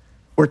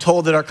 we're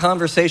told that our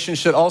conversation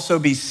should also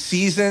be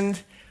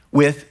seasoned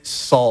with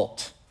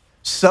salt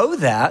so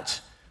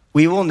that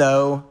we will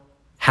know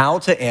how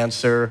to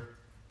answer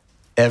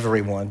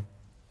everyone.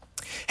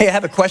 Hey, I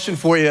have a question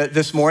for you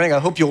this morning. I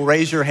hope you'll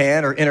raise your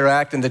hand or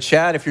interact in the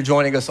chat if you're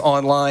joining us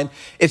online.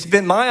 It's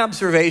been my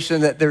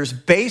observation that there's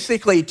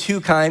basically two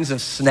kinds of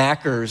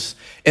snackers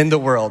in the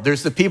world.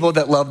 There's the people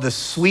that love the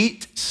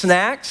sweet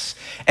snacks,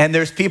 and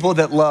there's people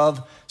that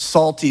love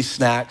salty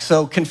snacks.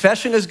 So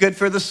confession is good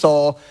for the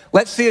soul.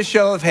 Let's see a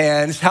show of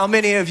hands. How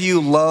many of you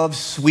love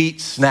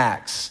sweet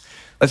snacks?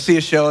 Let's see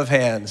a show of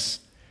hands.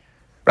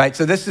 Right,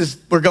 so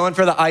we're going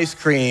for the ice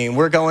cream,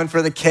 we're going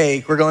for the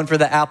cake, we're going for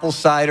the apple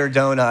cider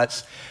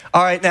donuts.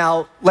 All right,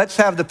 now, let's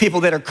have the people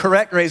that are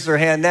correct raise their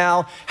hand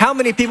now. How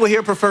many people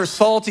here prefer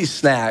salty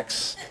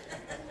snacks?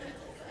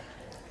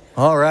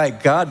 All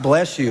right, God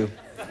bless you.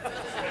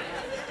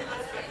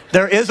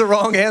 There is a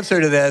wrong answer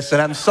to this,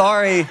 and I'm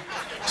sorry,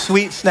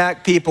 sweet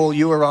snack people,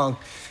 you were wrong.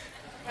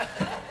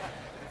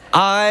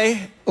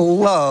 I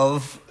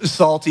love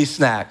salty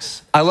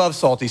snacks. I love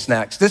salty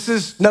snacks. This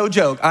is no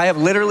joke. I have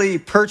literally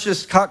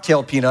purchased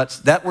cocktail peanuts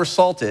that were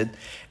salted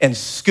and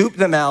scooped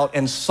them out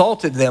and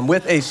salted them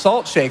with a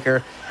salt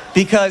shaker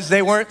because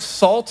they weren't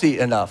salty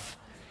enough.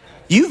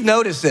 You've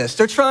noticed this.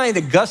 They're trying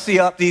to gussy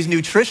up these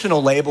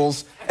nutritional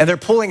labels and they're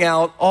pulling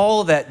out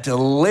all that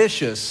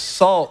delicious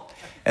salt.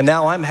 And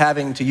now I'm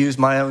having to use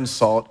my own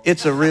salt.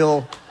 It's a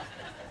real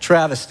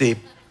travesty.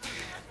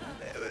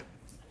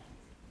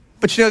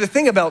 But you know, the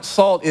thing about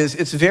salt is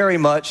it's very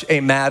much a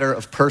matter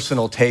of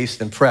personal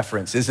taste and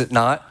preference, is it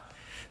not?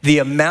 The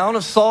amount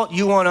of salt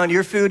you want on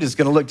your food is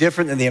gonna look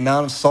different than the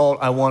amount of salt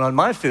I want on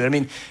my food. I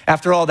mean,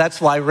 after all,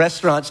 that's why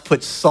restaurants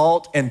put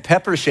salt and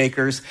pepper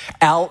shakers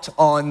out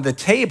on the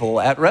table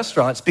at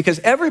restaurants, because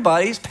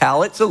everybody's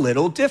palate's a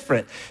little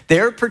different.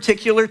 Their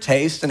particular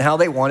taste and how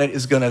they want it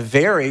is gonna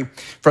vary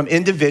from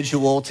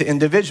individual to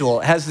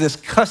individual. It has this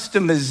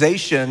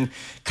customization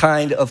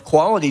kind of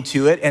quality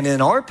to it. And in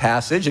our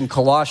passage in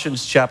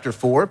Colossians chapter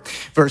 4,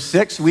 verse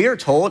 6, we are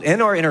told in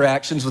our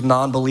interactions with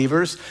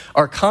non-believers,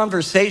 our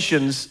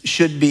conversations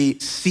should be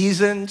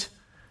seasoned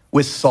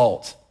with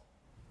salt.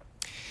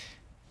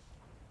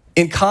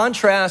 In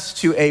contrast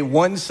to a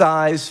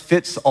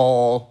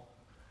one-size-fits-all,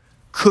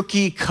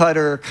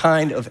 cookie-cutter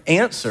kind of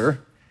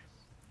answer,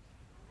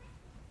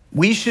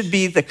 we should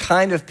be the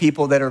kind of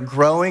people that are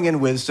growing in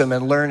wisdom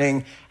and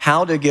learning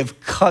how to give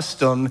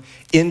custom,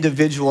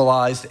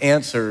 individualized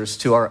answers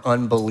to our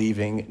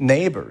unbelieving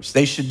neighbors.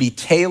 They should be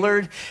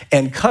tailored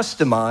and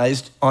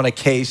customized on a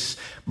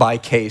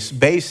case-by-case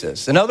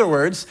basis. In other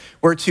words,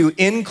 we're to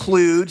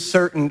include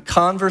certain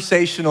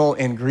conversational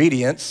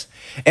ingredients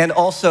and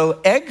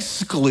also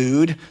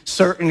exclude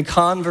certain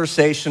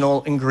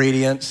conversational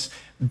ingredients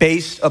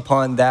based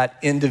upon that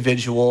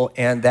individual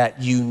and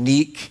that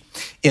unique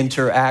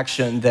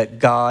interaction that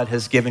God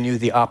has given you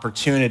the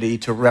opportunity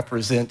to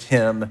represent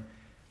him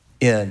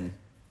in.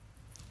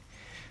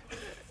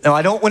 Now,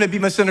 I don't want to be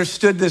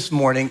misunderstood this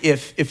morning.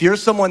 If you're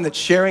someone that's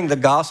sharing the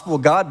gospel,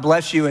 God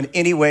bless you in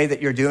any way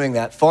that you're doing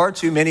that. Far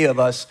too many of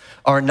us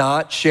are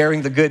not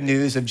sharing the good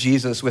news of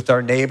Jesus with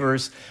our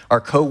neighbors,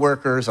 our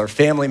coworkers, our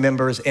family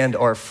members, and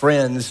our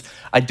friends.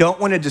 I don't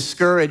want to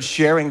discourage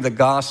sharing the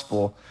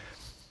gospel.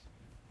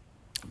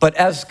 But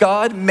as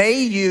God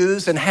may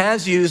use and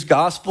has used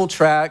gospel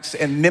tracts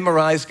and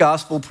memorized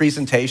gospel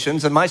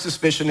presentations, and my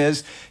suspicion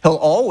is he'll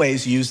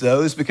always use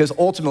those because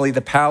ultimately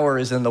the power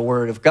is in the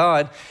word of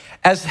God,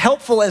 as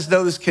helpful as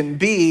those can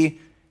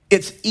be,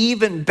 it's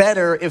even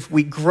better if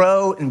we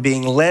grow in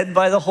being led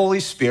by the Holy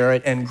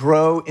Spirit and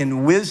grow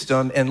in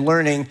wisdom and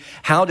learning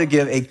how to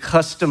give a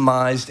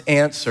customized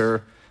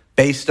answer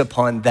based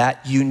upon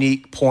that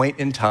unique point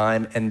in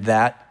time and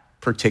that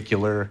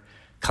particular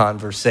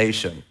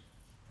conversation.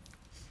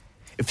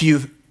 If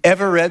you've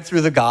ever read through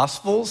the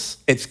Gospels,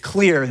 it's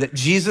clear that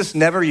Jesus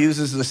never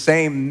uses the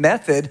same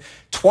method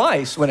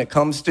twice when it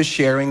comes to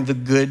sharing the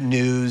good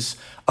news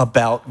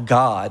about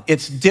God.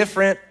 It's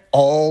different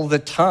all the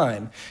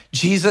time.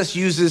 Jesus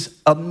uses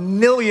a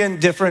million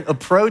different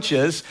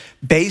approaches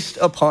based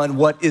upon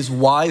what is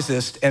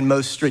wisest and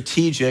most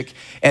strategic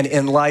and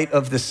in light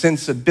of the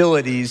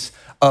sensibilities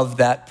of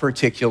that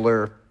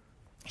particular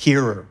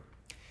hearer.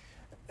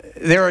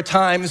 There are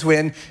times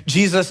when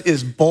Jesus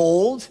is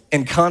bold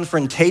and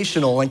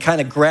confrontational and kind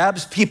of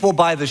grabs people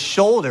by the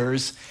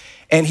shoulders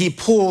and he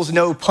pulls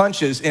no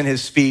punches in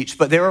his speech.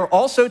 But there are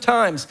also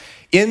times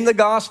in the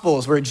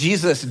Gospels where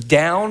Jesus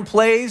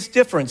downplays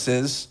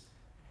differences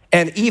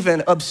and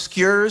even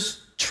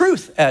obscures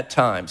truth at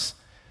times.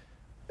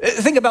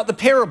 Think about the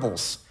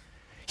parables.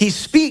 He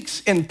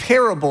speaks in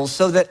parables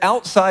so that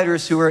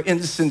outsiders who are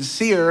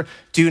insincere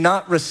do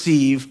not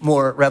receive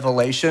more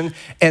revelation,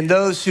 and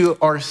those who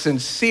are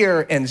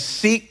sincere and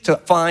seek to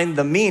find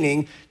the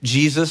meaning,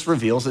 Jesus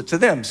reveals it to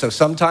them. So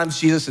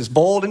sometimes Jesus is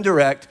bold and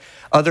direct,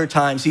 other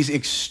times he's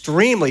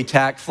extremely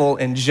tactful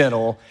and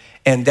gentle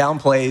and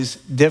downplays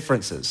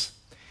differences.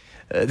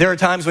 There are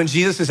times when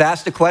Jesus is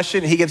asked a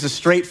question, he gives a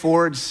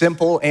straightforward,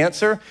 simple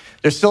answer.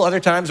 There's still other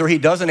times where he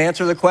doesn't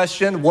answer the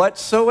question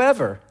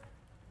whatsoever.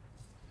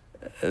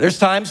 There's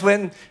times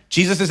when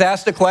Jesus is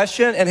asked a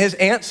question and his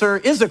answer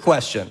is a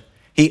question.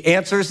 He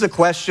answers the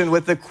question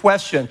with a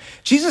question.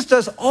 Jesus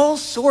does all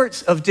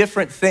sorts of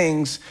different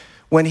things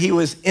when he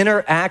was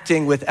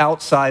interacting with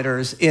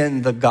outsiders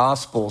in the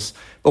Gospels.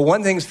 But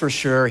one thing's for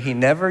sure, he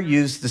never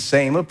used the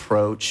same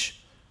approach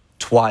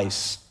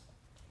twice.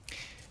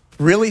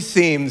 Really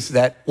seems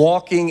that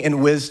walking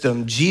in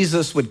wisdom,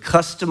 Jesus would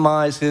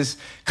customize his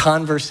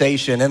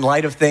conversation in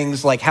light of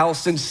things like how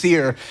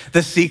sincere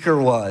the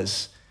seeker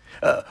was.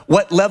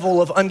 What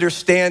level of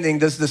understanding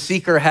does the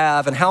seeker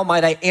have, and how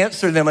might I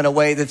answer them in a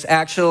way that's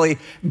actually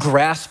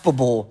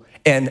graspable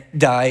and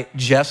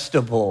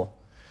digestible?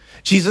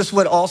 Jesus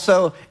would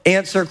also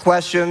answer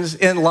questions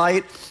in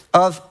light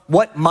of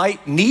what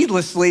might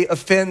needlessly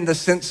offend the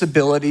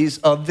sensibilities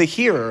of the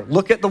hearer.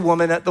 Look at the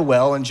woman at the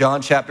well in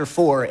John chapter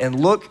 4 and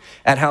look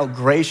at how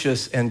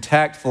gracious and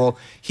tactful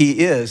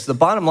he is. The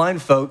bottom line,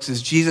 folks,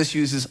 is Jesus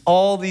uses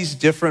all these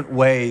different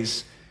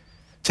ways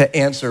to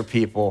answer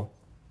people.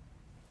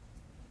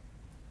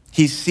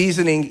 He's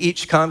seasoning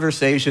each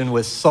conversation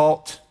with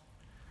salt.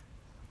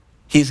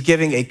 He's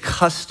giving a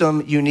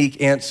custom,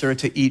 unique answer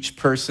to each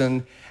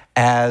person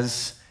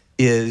as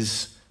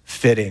is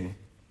fitting.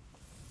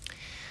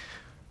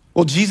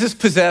 Well, Jesus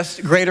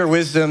possessed greater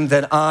wisdom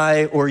than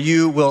I or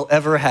you will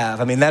ever have.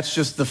 I mean, that's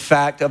just the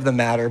fact of the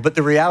matter. But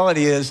the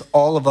reality is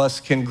all of us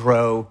can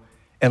grow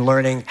in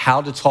learning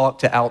how to talk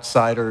to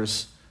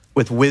outsiders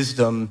with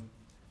wisdom,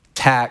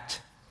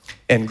 tact,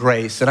 and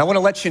grace. And I want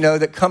to let you know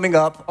that coming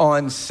up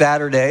on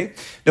Saturday,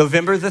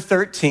 November the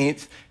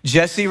 13th,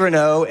 Jesse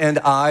Renault and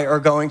I are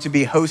going to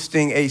be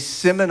hosting a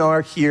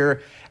seminar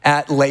here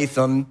at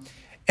Latham.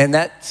 And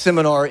that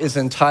seminar is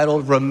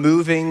entitled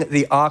Removing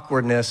the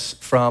Awkwardness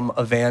from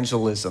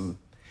Evangelism.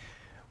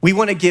 We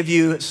want to give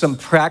you some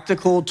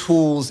practical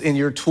tools in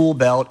your tool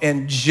belt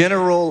and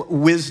general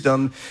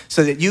wisdom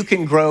so that you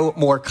can grow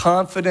more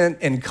confident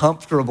and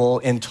comfortable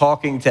in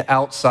talking to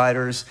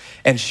outsiders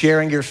and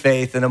sharing your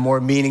faith in a more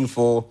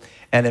meaningful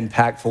and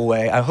impactful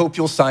way. I hope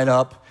you'll sign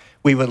up.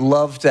 We would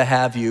love to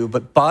have you.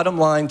 But bottom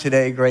line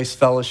today, Grace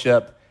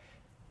Fellowship,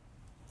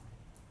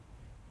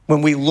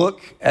 when we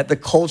look at the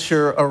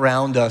culture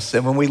around us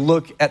and when we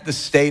look at the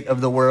state of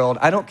the world,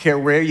 I don't care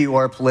where you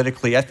are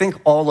politically, I think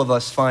all of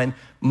us find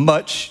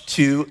much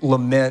to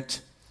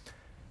lament.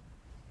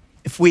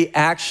 If we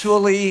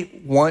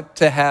actually want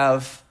to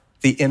have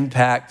the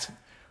impact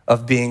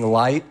of being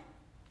light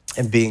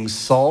and being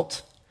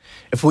salt,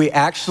 if we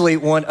actually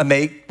want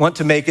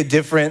to make a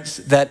difference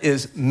that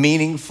is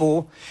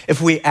meaningful, if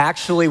we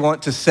actually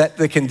want to set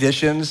the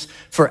conditions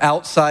for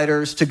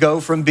outsiders to go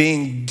from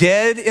being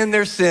dead in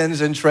their sins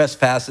and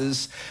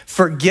trespasses,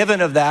 forgiven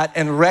of that,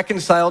 and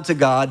reconciled to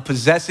God,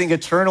 possessing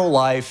eternal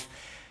life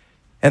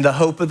and the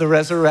hope of the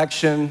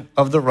resurrection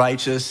of the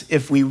righteous,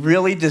 if we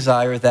really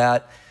desire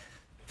that,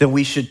 then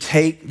we should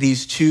take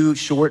these two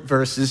short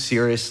verses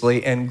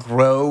seriously and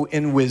grow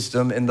in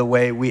wisdom in the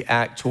way we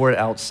act toward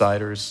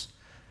outsiders.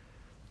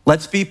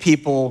 Let's be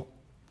people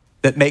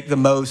that make the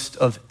most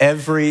of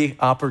every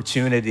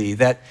opportunity,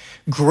 that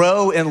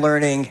grow in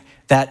learning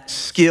that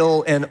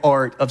skill and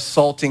art of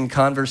salting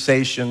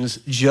conversations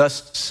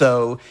just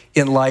so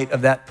in light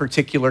of that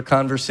particular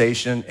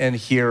conversation and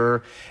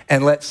hearer.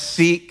 And let's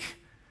seek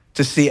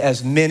to see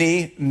as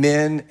many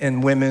men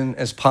and women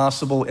as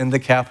possible in the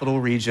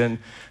capital region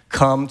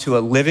come to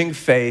a living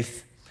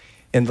faith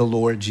in the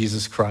Lord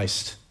Jesus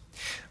Christ.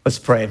 Let's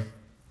pray.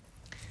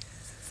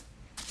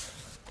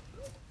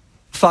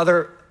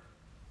 Father,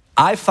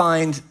 I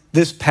find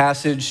this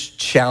passage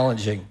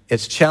challenging.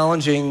 It's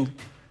challenging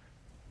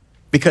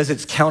because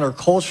it's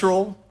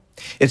countercultural.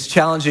 It's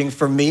challenging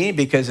for me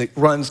because it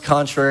runs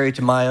contrary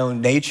to my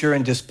own nature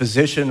and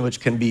disposition, which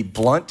can be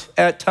blunt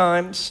at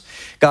times.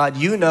 God,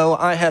 you know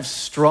I have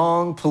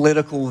strong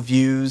political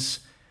views.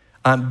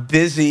 I'm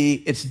busy.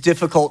 It's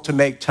difficult to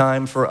make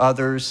time for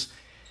others.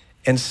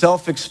 And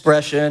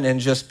self-expression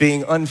and just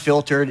being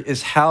unfiltered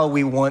is how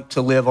we want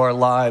to live our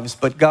lives.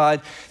 But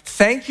God,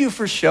 thank you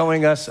for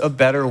showing us a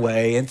better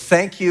way. And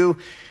thank you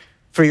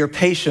for your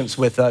patience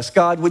with us.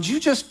 God, would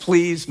you just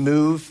please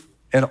move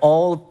in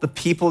all the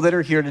people that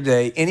are here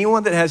today,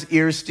 anyone that has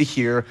ears to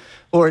hear,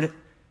 Lord,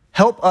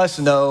 help us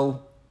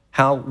know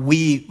how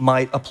we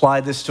might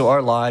apply this to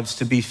our lives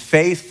to be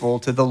faithful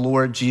to the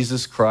Lord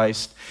Jesus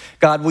Christ.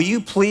 God, will you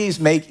please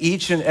make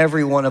each and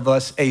every one of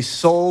us a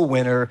soul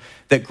winner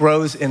that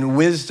grows in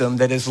wisdom,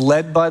 that is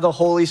led by the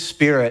Holy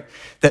Spirit,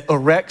 that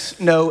erects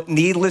no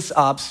needless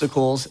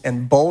obstacles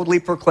and boldly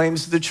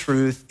proclaims the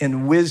truth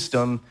in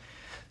wisdom,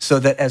 so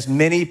that as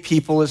many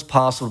people as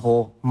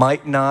possible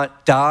might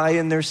not die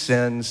in their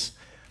sins,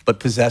 but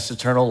possess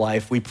eternal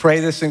life. We pray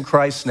this in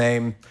Christ's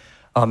name.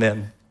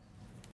 Amen.